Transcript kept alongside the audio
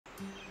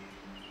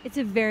It's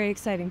a very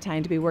exciting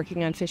time to be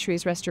working on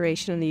fisheries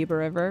restoration in the Yuba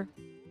River.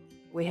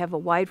 We have a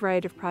wide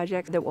variety of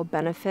projects that will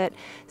benefit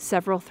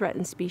several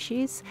threatened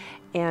species,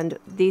 and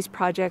these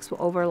projects will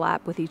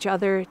overlap with each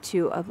other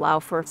to allow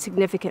for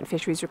significant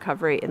fisheries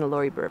recovery in the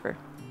lower Yuba River.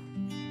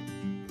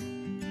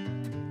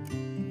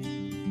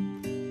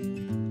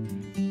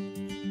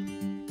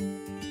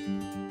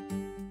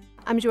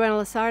 I'm Joanna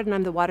Lassard, and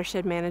I'm the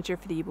Watershed Manager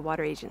for the Yuba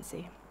Water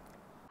Agency.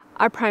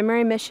 Our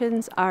primary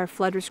missions are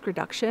flood risk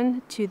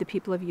reduction to the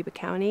people of Yuba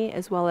County,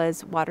 as well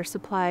as water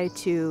supply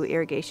to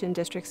irrigation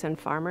districts and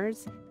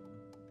farmers.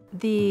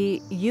 The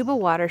Yuba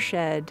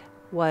watershed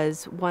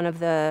was one of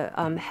the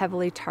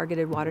heavily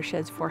targeted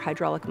watersheds for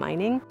hydraulic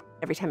mining.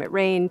 Every time it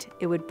rained,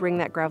 it would bring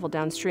that gravel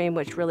downstream,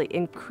 which really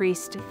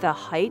increased the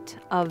height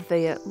of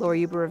the lower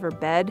Yuba River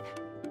bed.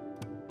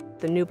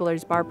 The New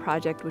Bullards Bar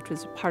project, which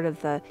was part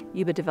of the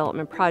Yuba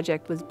Development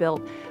Project, was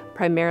built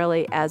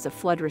primarily as a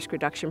flood risk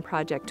reduction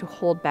project to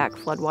hold back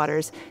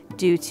floodwaters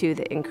due to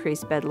the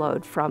increased bed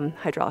load from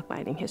hydraulic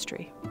mining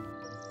history.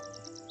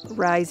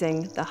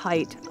 Rising the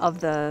height of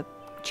the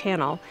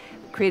channel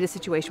created a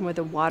situation where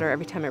the water,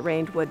 every time it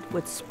rained,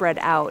 would spread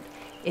out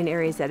in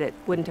areas that it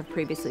wouldn't have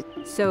previously.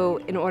 So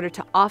in order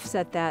to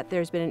offset that,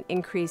 there's been an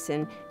increase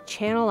in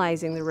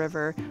channelizing the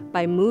river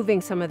by moving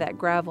some of that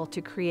gravel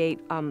to create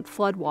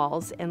flood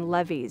walls and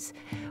levees,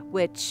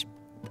 which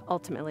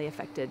ultimately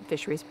affected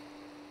fisheries.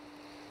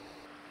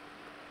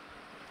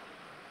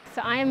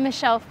 So I'm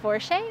Michelle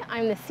Forche.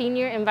 I'm the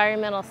Senior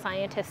Environmental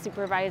Scientist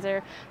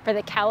Supervisor for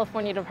the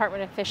California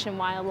Department of Fish and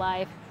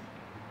Wildlife.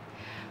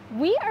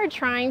 We are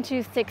trying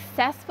to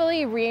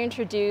successfully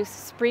reintroduce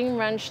spring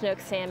run Chinook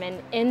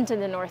salmon into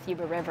the North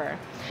Yuba River.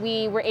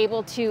 We were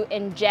able to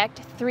inject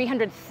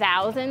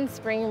 300,000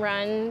 spring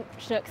run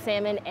Chinook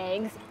salmon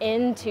eggs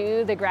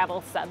into the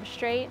gravel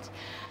substrate.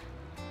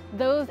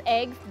 Those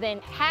eggs then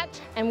hatch,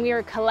 and we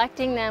are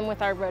collecting them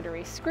with our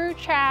rotary screw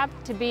trap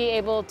to be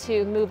able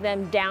to move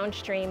them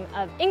downstream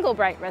of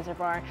Englebright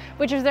Reservoir,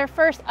 which is their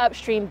first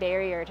upstream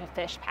barrier to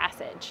fish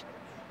passage.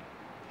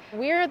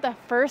 We're the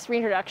first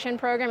reintroduction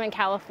program in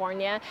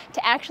California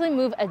to actually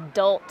move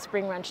adult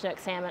spring run Chinook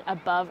salmon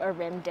above a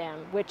rim dam,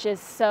 which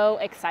is so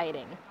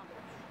exciting.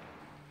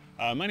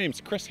 My name's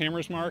Chris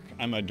Hammersmark.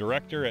 I'm a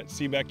director at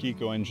Seebeck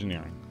Eco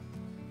Engineering.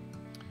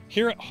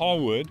 Here at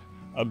Hallwood,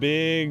 a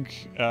big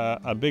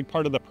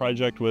part of the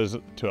project was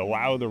to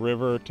allow the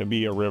river to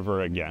be a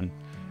river again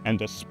and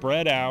to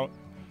spread out,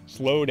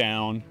 slow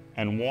down,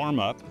 and warm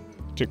up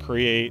to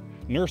create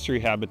nursery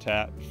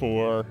habitat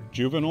for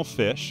juvenile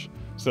fish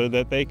so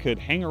that they could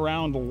hang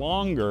around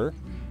longer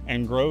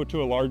and grow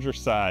to a larger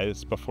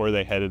size before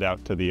they headed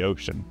out to the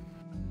ocean.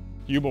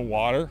 Yuba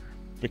Water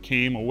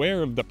became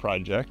aware of the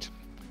project,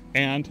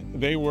 and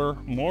they were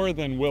more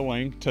than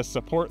willing to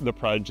support the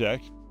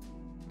project.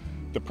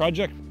 The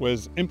project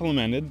was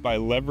implemented by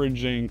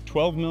leveraging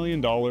 $12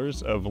 million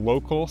of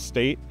local,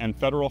 state, and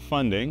federal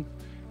funding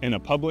in a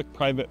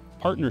public-private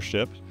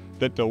partnership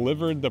that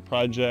delivered the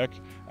project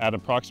at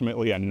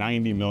approximately a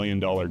 $90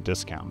 million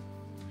discount.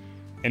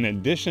 In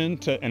addition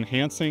to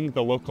enhancing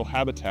the local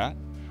habitat,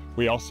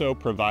 we also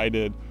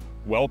provided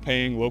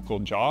well-paying local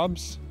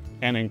jobs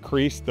and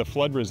increased the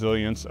flood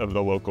resilience of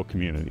the local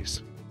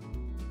communities.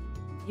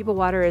 Yuba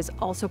Water is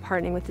also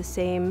partnering with the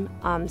same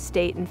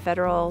state and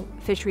federal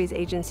fisheries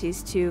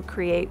agencies to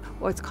create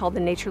what's called the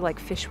Nature-like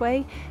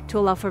Fishway to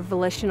allow for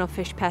volitional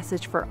fish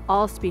passage for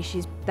all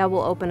species. That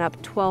will open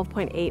up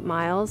 12.8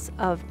 miles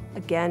of,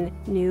 again,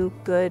 new,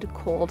 good,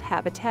 cold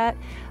habitat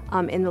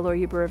in the lower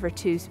Yuba River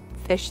to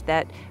fish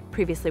that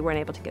previously weren't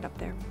able to get up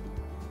there.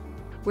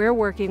 We're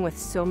working with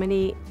so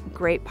many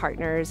great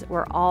partners.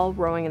 We're all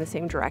rowing in the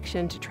same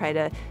direction to try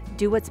to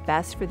do what's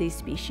best for these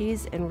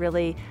species and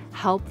really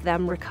help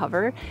them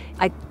recover.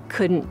 I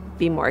couldn't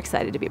be more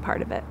excited to be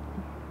part of it.